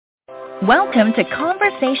Welcome to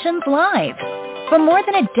Conversations Live. For more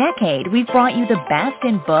than a decade, we've brought you the best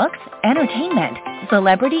in books, entertainment,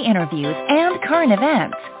 celebrity interviews, and current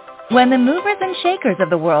events. When the movers and shakers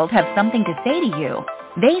of the world have something to say to you,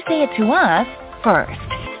 they say it to us first.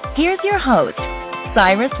 Here's your host,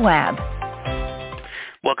 Cyrus Webb.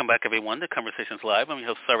 Welcome back, everyone, to Conversations Live. I'm your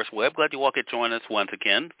host, Cyrus Webb. Glad you all could join us once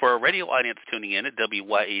again. For our radio audience tuning in at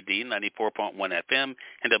WYAD 94.1 FM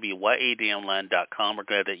and WYADonline.com, we're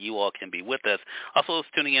glad that you all can be with us. Also, those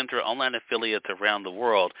tuning in through online affiliates around the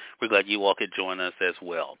world, we're glad you all could join us as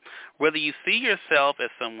well. Whether you see yourself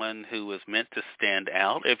as someone who is meant to stand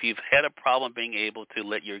out, if you've had a problem being able to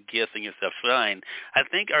let your gifts and yourself shine, I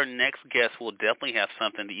think our next guest will definitely have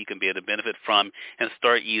something that you can be able to benefit from and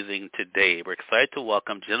start using today. We're excited to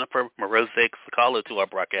welcome Jennifer Mrozek Sukalo to our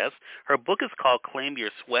broadcast. Her book is called Claim Your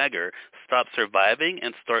Swagger, Stop Surviving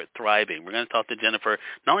and Start Thriving. We're going to talk to Jennifer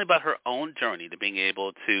not only about her own journey to being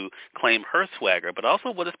able to claim her swagger, but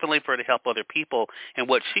also what it's been like for her to help other people and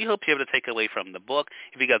what she hopes you're able to take away from the book.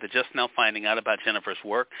 If you guys are just now finding out about Jennifer's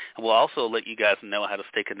work, and we'll also let you guys know how to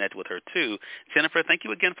stay connected with her too. Jennifer, thank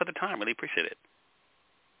you again for the time. Really appreciate it.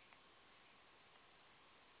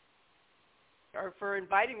 Or for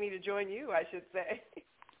inviting me to join you, I should say.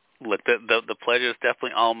 Look, the pleasure is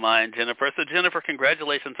definitely all mine, Jennifer. So, Jennifer,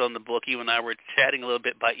 congratulations on the book. You and I were chatting a little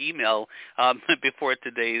bit by email before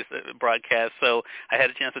today's broadcast, so I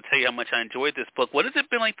had a chance to tell you how much I enjoyed this book. What has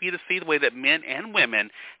it been like for you to see the way that men and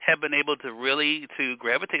women have been able to really to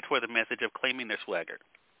gravitate toward the message of claiming their swagger?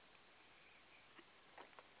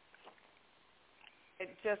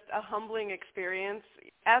 It's just a humbling experience.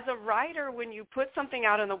 As a writer, when you put something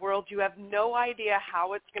out in the world, you have no idea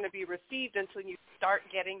how it's going to be received until you start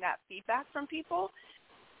getting that feedback from people.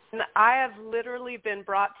 And I have literally been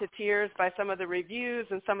brought to tears by some of the reviews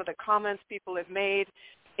and some of the comments people have made.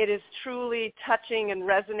 It is truly touching and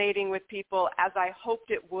resonating with people as I hoped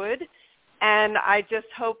it would. And I just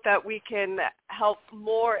hope that we can help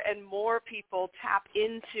more and more people tap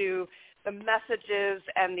into the messages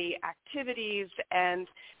and the activities and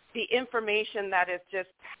the information that is just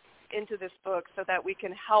into this book so that we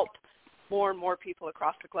can help more and more people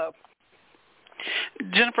across the globe.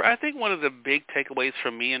 Jennifer, I think one of the big takeaways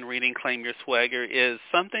from me in reading Claim Your Swagger is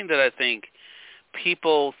something that I think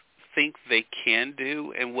people think they can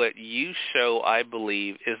do, and what you show, I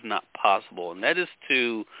believe, is not possible, and that is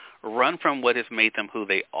to run from what has made them who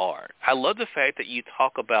they are. I love the fact that you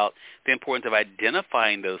talk about the importance of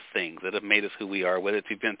identifying those things that have made us who we are, whether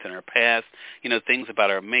it's events in our past, things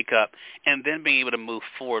about our makeup, and then being able to move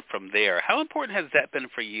forward from there. How important has that been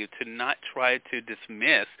for you to not try to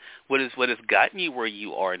dismiss what has gotten you where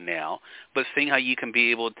you are now, but seeing how you can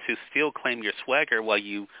be able to still claim your swagger while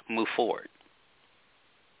you move forward?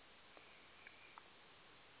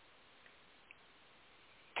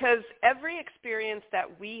 Because every experience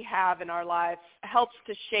that we have in our lives helps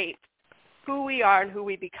to shape who we are and who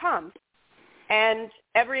we become. And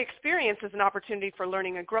every experience is an opportunity for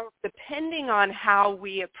learning and growth, depending on how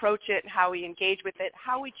we approach it, how we engage with it,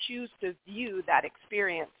 how we choose to view that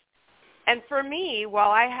experience. And for me, while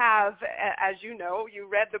I have, as you know, you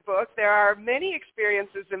read the book, there are many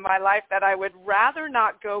experiences in my life that I would rather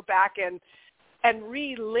not go back and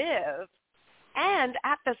relive. And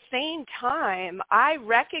at the same time, I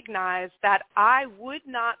recognize that I would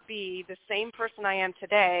not be the same person I am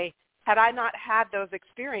today had I not had those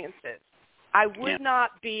experiences. I wouldn't have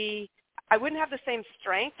the same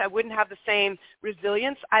strength. I wouldn't have the same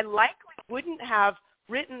resilience. I likely wouldn't have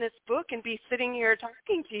written this book and be sitting here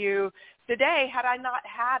talking to you today had I not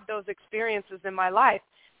had those experiences in my life.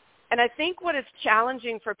 And I think what is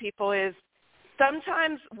challenging for people is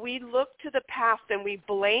sometimes we look to the past and we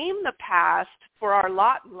blame the past for our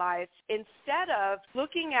lot in life instead of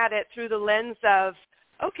looking at it through the lens of,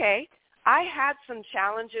 okay, I had some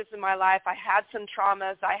challenges in my life. I had some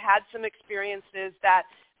traumas. I had some experiences that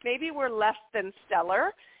maybe were less than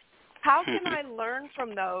stellar. How can I learn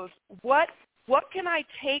from those? What can I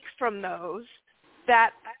take from those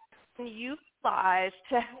that I can utilize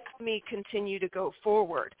to help me continue to go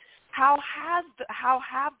forward? How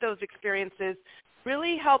have those experiences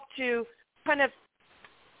really helped to kind of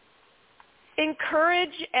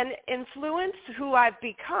encourage and influence who I've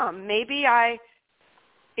become? Maybe I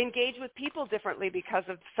engage with people differently because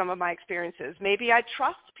of some of my experiences. Maybe I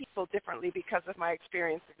trust people differently because of my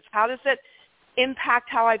experiences. How does it impact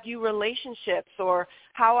how I view relationships or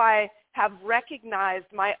how I have recognized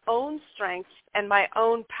my own strengths and my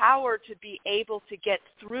own power to be able to get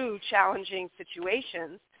through challenging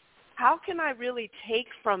situations? How can I really take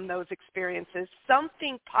from those experiences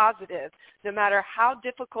something positive, no matter how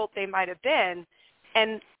difficult they might have been,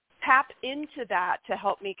 and tap into that to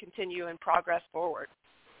help me continue and progress forward.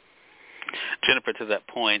 Jennifer, to that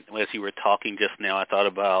point, as you were talking just now, I thought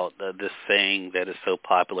about this saying that is so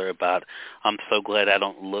popular about, I'm so glad I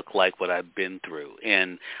don't look like what I've been through.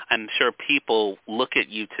 And I'm sure people look at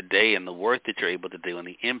you today and the work that you're able to do and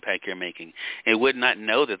the impact you're making and would not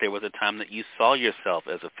know that there was a time that you saw yourself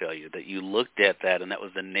as a failure, that you looked at that and that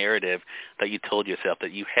was the narrative that you told yourself,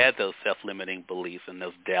 that you had those self-limiting beliefs and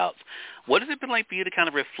those doubts. What has it been like for you to kind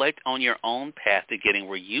of reflect on your own path to getting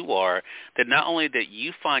where you are, that not only that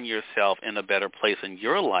you find yourself in a better place in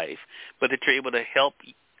your life, but that you're able to help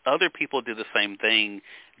other people do the same thing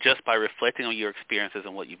just by reflecting on your experiences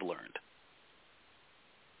and what you've learned?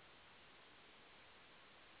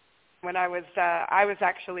 When I was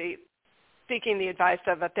actually seeking the advice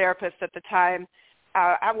of a therapist at the time,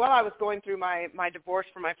 while I was going through my divorce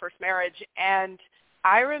from my first marriage, and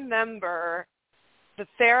I remember the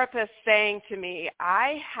therapist saying to me,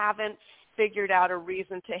 I haven't figured out a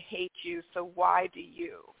reason to hate you, so why do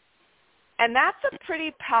you? And that's a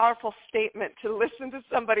pretty powerful statement to listen to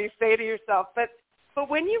somebody say to yourself. But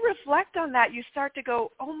when you reflect on that, you start to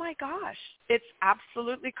go, oh, my gosh, it's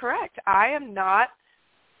absolutely correct. I am not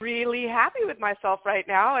really happy with myself right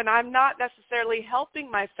now, and I'm not necessarily helping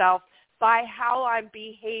myself by how I'm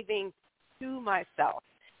behaving to myself.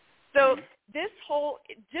 So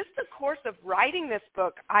just the course of writing this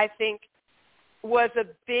book, I think, was a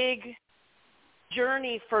big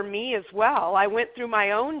journey for me as well. I went through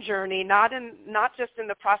my own journey, not just in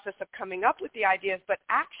the process of coming up with the ideas, but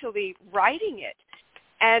actually writing it.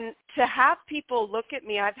 And to have people look at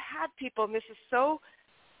me, I've had people, and this is so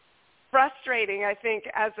frustrating, I think,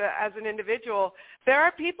 as an individual. There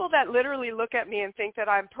are people that literally look at me and think that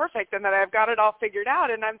I'm perfect and that I've got it all figured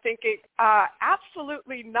out, and I'm thinking,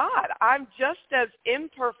 absolutely not. I'm just as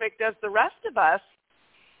imperfect as the rest of us,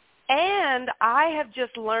 and I have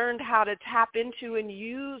just learned how to tap into and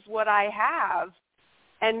use what I have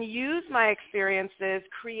and use my experiences,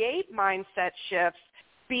 create mindset shifts,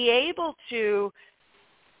 be able to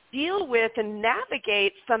deal with and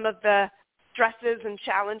navigate some of the stresses and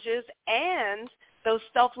challenges and those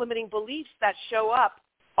self-limiting beliefs that show up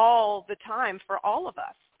all the time for all of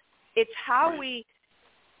us. It's how we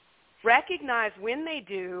recognize when they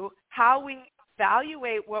do, how we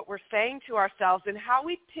evaluate what we're saying to ourselves, and how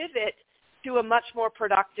we pivot to a much more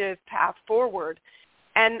productive path forward.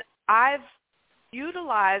 And I've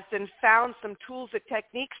utilized and found some tools and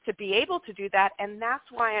techniques to be able to do that, and that's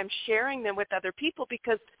why I'm sharing them with other people,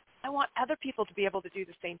 because I want other people to be able to do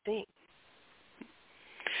the same thing.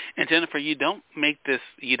 And Jennifer, you don't make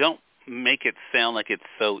it sound like it's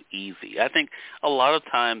so easy. I think a lot of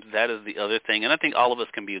times that is the other thing, and I think all of us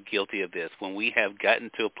can be guilty of this, when we have gotten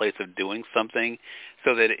to a place of doing something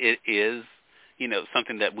so that it is,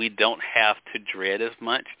 something that we don't have to dread as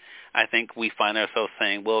much. I think we find ourselves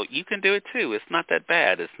saying, well, you can do it too. It's not that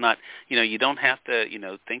bad. It's not, you don't have to,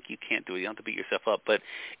 think you can't do it. You don't have to beat yourself up. But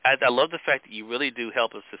I love the fact that you really do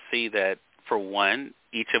help us to see that, for one,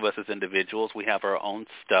 each of us as individuals, we have our own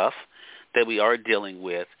stuff that we are dealing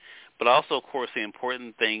with. But also, of course, the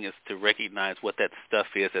important thing is to recognize what that stuff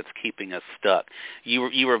is that's keeping us stuck.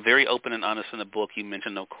 You were very open and honest in the book. You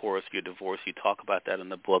mentioned, of course, your divorce. You talk about that in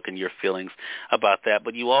the book and your feelings about that.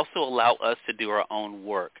 But you also allow us to do our own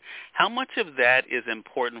work. How much of that is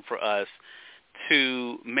important for us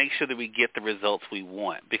to make sure that we get the results we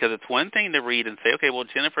want? Because it's one thing to read and say, okay, well,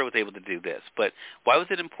 Jennifer was able to do this. But why was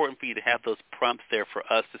it important for you to have those prompts there for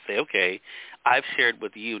us to say, okay, I've shared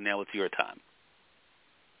with you, now it's your time?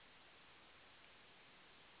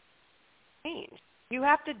 You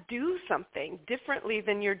have to do something differently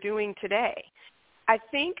than you're doing today. I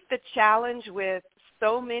think the challenge with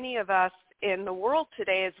so many of us in the world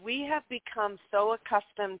today is we have become so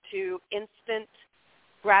accustomed to instant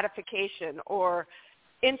gratification or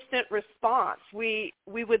instant response. We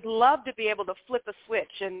would love to be able to flip a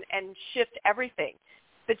switch and shift everything.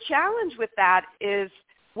 The challenge with that is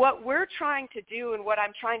what we're trying to do and what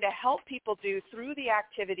I'm trying to help people do through the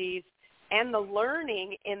activities and the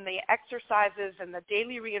learning in the exercises and the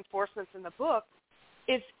daily reinforcements in the book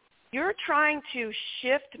is you're trying to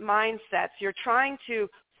shift mindsets. You're trying to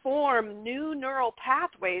form new neural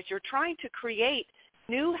pathways. You're trying to create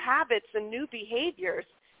new habits and new behaviors,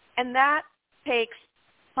 and that takes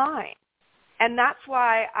time. And that's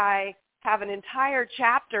why I have an entire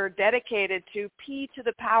chapter dedicated to P to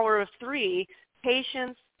the power of 3,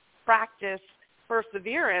 patience, practice,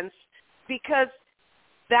 perseverance, because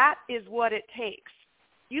that is what it takes.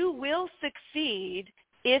 You will succeed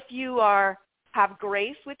if you have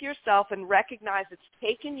grace with yourself and recognize it's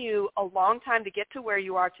taken you a long time to get to where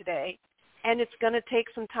you are today, and it's going to take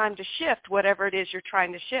some time to shift whatever it is you're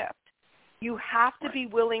trying to shift. You have to be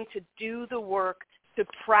willing to do the work, to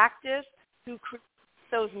practice, to create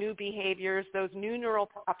those new behaviors, those new neural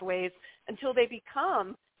pathways until they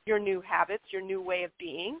become your new habits, your new way of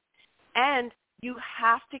being. And you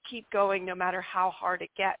have to keep going no matter how hard it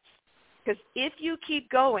gets. Because if you keep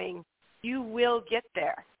going, you will get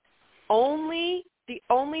there. The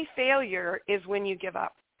only failure is when you give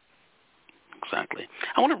up. Exactly.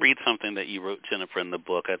 I want to read something that you wrote, Jennifer, in the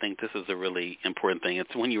book. I think this is a really important thing.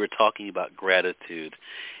 It's when you were talking about gratitude.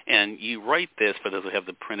 And you write this, for those who have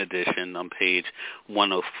the print edition, on page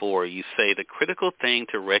 104. You say, the critical thing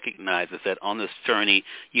to recognize is that on this journey,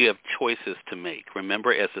 you have choices to make.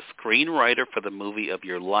 Remember, as a screenwriter for the movie of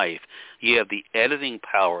your life, you have the editing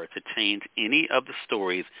power to change any of the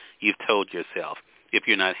stories you've told yourself. If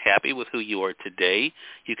you're not happy with who you are today,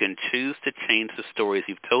 you can choose to change the stories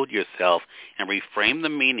you've told yourself and reframe the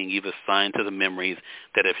meaning you've assigned to the memories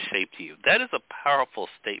that have shaped you. That is a powerful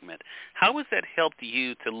statement. How has that helped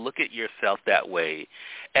you to look at yourself that way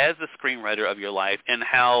as the screenwriter of your life, and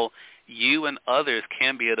how you and others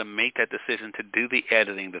can be able to make that decision to do the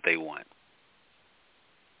editing that they want?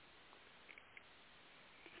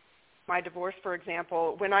 My divorce, for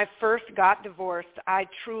example, when I first got divorced, I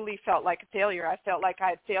truly felt like a failure. I felt like I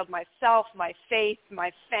had failed myself, my faith,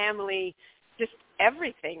 my family, just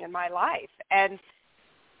everything in my life. And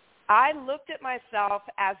I looked at myself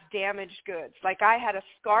as damaged goods. Like I had a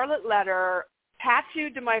scarlet letter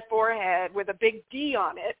tattooed to my forehead with a big D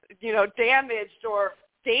on it, damaged or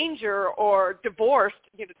danger or divorced,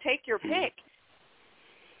 take your pick.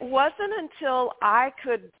 It wasn't until I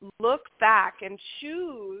could look back and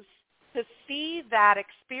choose to see that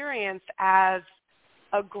experience as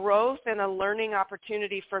a growth and a learning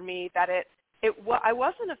opportunity for me that I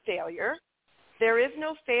wasn't a failure. There is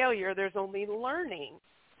no failure. There's only learning.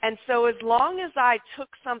 And so as long as I took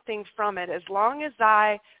something from it, as long as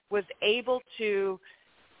I was able to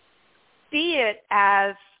see it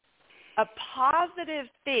as a positive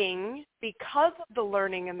thing because of the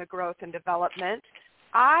learning and the growth and development,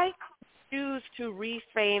 I choose to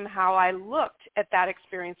reframe how I looked at that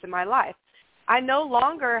experience in my life. I no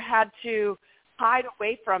longer had to hide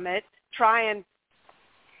away from it, try and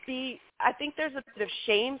be, I think there's a bit of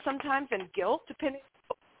shame sometimes and guilt depending on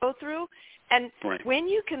what you go through. And when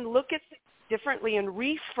you can look at things differently and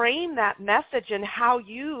reframe that message and how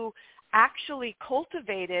you actually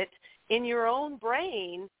cultivate it in your own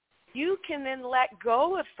brain, you can then let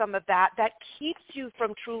go of some of that keeps you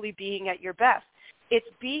from truly being at your best. It's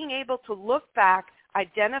being able to look back,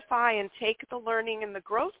 identify and take the learning and the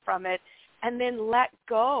growth from it, and then let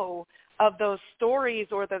go of those stories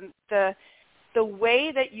or the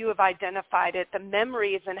way that you have identified it, the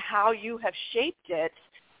memories and how you have shaped it.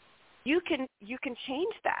 You can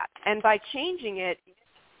change that. And by changing it,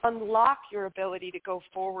 unlock your ability to go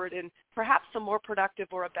forward in perhaps a more productive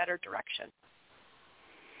or a better direction.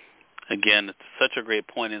 Again, it's such a great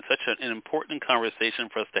point and such an important conversation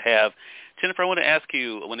for us to have. Jennifer, I want to ask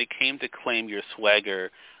you, when it came to Claim Your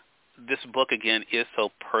Swagger, this book, again, is so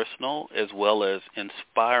personal as well as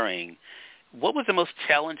inspiring. What was the most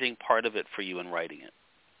challenging part of it for you in writing it?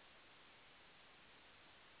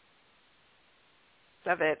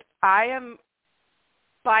 I am,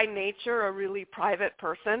 by nature, a really private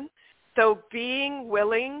person. So being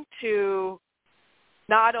willing to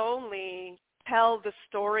not only tell the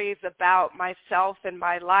stories about myself and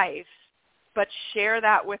my life, but share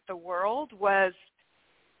that with the world was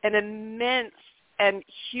an immense and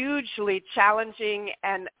hugely challenging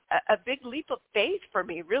and a big leap of faith for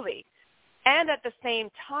me, really. And at the same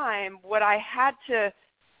time, what I had to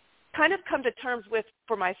kind of come to terms with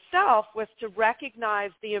for myself was to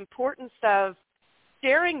recognize the importance of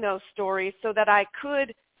sharing those stories so that I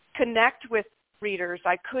could connect with readers.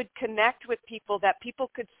 I could connect with people, that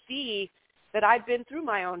people could see that I've been through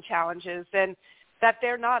my own challenges and that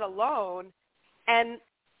they're not alone. And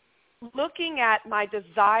looking at my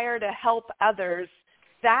desire to help others,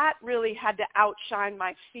 that really had to outshine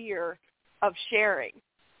my fear of sharing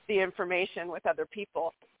the information with other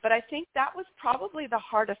people. But I think that was probably the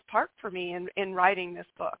hardest part for me in writing this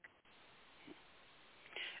book.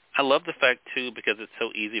 I love the fact, too, because it's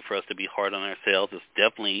so easy for us to be hard on ourselves. It's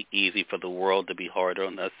definitely easy for the world to be hard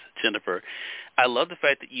on us, Jennifer. I love the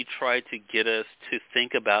fact that you try to get us to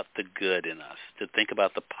think about the good in us, to think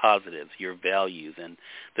about the positives, your values, and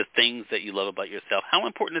the things that you love about yourself. How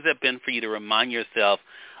important has that been for you to remind yourself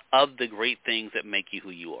of the great things that make you who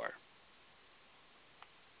you are?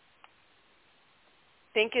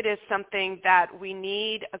 I think it is something that we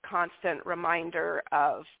need a constant reminder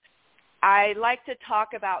of. I like to talk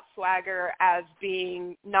about swagger as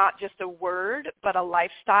being not just a word, but a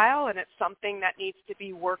lifestyle, and it's something that needs to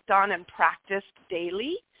be worked on and practiced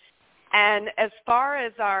daily. And as far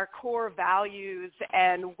as our core values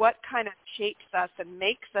and what kind of shapes us and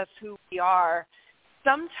makes us who we are,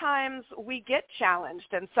 sometimes we get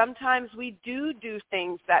challenged, and sometimes we do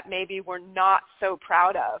things that maybe we're not so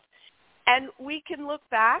proud of. And we can look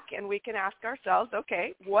back and we can ask ourselves,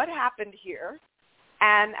 okay, what happened here?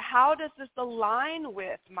 And how does this align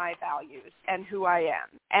with my values and who I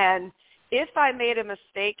am? And if I made a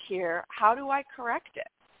mistake here, how do I correct it?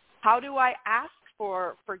 How do I ask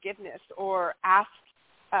for forgiveness or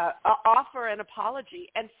offer an apology?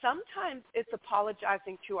 And sometimes it's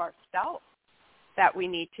apologizing to ourselves that we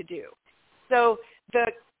need to do. So the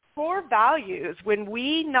core values, when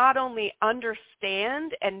we not only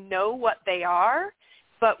understand and know what they are,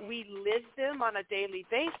 but we live them on a daily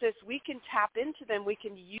basis, we can tap into them. We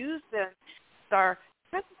can use them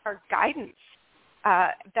as our guidance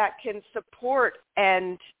that can support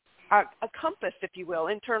and a compass, if you will,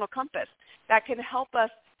 internal compass, that can help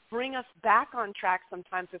us bring us back on track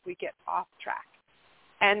sometimes if we get off track.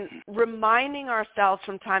 And reminding ourselves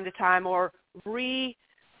from time to time or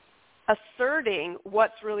asserting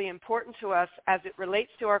what's really important to us as it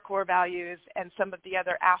relates to our core values and some of the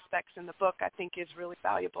other aspects in the book, I think is really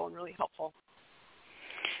valuable and really helpful.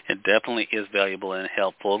 It definitely is valuable and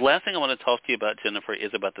helpful. The last thing I want to talk to you about, Jennifer,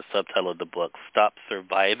 is about the subtitle of the book, Stop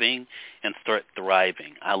Surviving and Start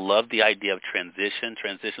Thriving. I love the idea of transition.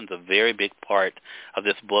 Transition is a very big part of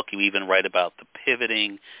this book. You even write about the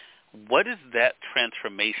pivoting. What has that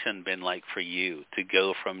transformation been like for you to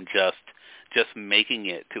go from just making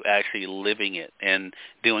it to actually living it and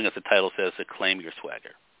doing, as the title says, to claim your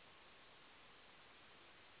swagger?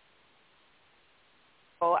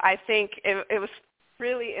 Well, I think it was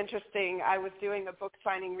really interesting. I was doing a book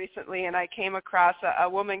signing recently, and I came across a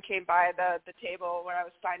woman came by the table where I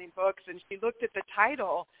was signing books, and she looked at the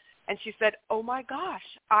title, and she said, "Oh, my gosh,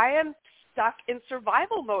 I am stuck in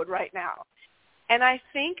survival mode right now." And I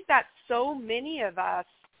think that so many of us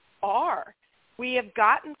are. We have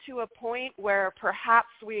gotten to a point where perhaps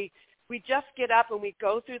we just get up and we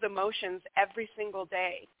go through the motions every single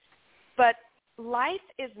day. But life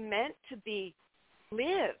is meant to be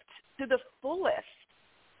lived to the fullest.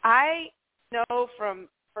 I know from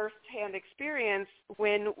firsthand experience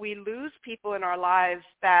when we lose people in our lives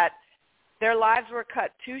that their lives were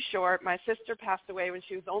cut too short. My sister passed away when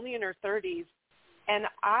she was only in her 30s, and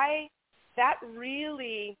that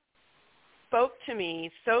really spoke to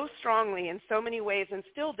me so strongly in so many ways and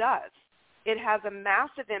still does. It has a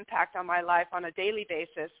massive impact on my life on a daily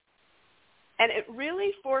basis. And it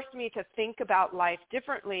really forced me to think about life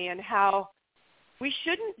differently and how we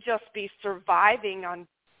shouldn't just be surviving on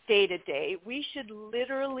day to day. We should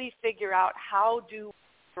literally figure out how do we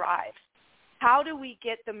thrive. How do we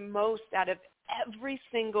get the most out of every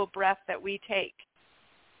single breath that we take?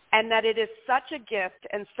 And that it is such a gift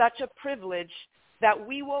and such a privilege that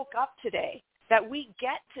we woke up today, that we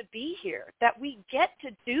get to be here, that we get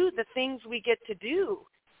to do the things we get to do,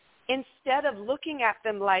 instead of looking at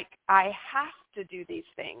them like I have to do these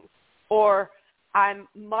things or I'm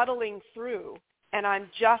muddling through and I'm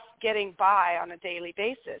just getting by on a daily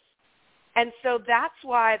basis. And so that's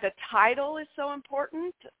why the title is so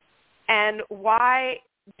important and why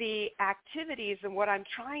the activities and what I'm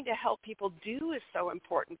trying to help people do is so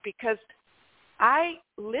important, because I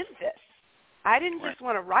live this. I didn't just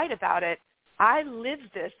want to write about it. I live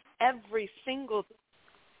this every single,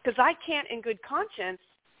 because I can't in good conscience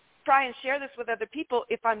try and share this with other people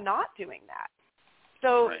if I'm not doing that.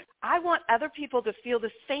 So I want other people to feel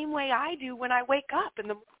the same way I do when I wake up.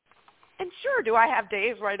 And sure, do I have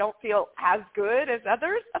days where I don't feel as good as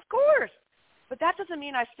others? Of course. But that doesn't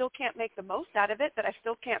mean I still can't make the most out of it, that I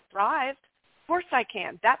still can't thrive. Of course I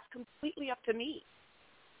can. That's completely up to me.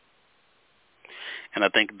 And I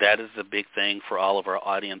think that is a big thing for all of our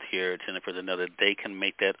audience here, Jennifer, to know that they can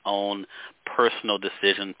make that own personal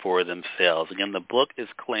decision for themselves. Again, the book is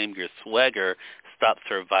Claim Your Swagger, Stop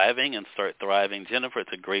Surviving and Start Thriving. Jennifer,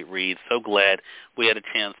 it's a great read. So glad we had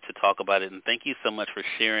a chance to talk about it. And thank you so much for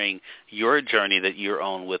sharing your journey that you're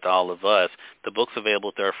on with all of us. The book's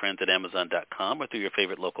available through our friends at Amazon.com or through your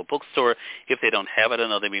favorite local bookstore. If they don't have it, I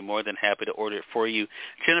know they'd be more than happy to order it for you.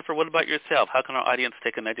 Jennifer, what about yourself? How can our audience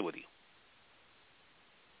stay connected with you?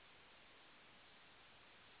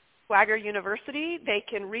 Swagger University. They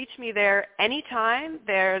can reach me there anytime.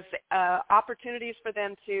 There's opportunities for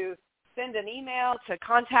them to send an email, to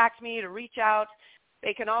contact me, to reach out.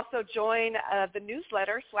 They can also join the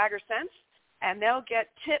newsletter, Swagger Sense, and they'll get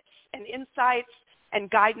tips and insights and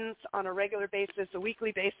guidance on a regular basis, a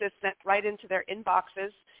weekly basis, sent right into their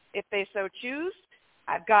inboxes if they so choose.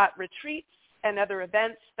 I've got retreats and other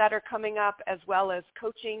events that are coming up, as well as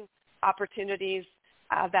coaching opportunities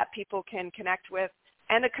that people can connect with,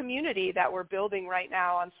 and a community that we're building right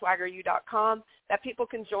now on swaggeru.com that people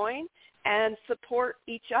can join and support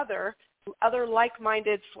each other, other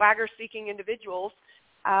like-minded swagger-seeking individuals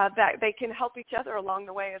that they can help each other along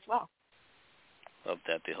the way as well. Love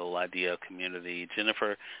that, the whole idea of community.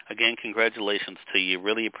 Jennifer, again, congratulations to you.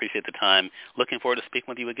 Really appreciate the time. Looking forward to speaking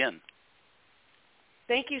with you again.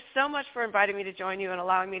 Thank you so much for inviting me to join you and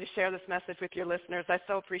allowing me to share this message with your listeners. I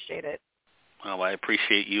so appreciate it. Well, I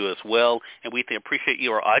appreciate you as well, and we appreciate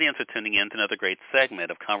you, our audience, for tuning in to another great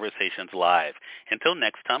segment of Conversations Live. Until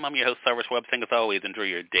next time, I'm your host, Cyrus Webb, saying as always, enjoy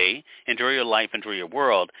your day, enjoy your life, enjoy your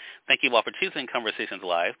world. Thank you all for choosing Conversations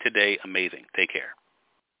Live. Today, amazing. Take care.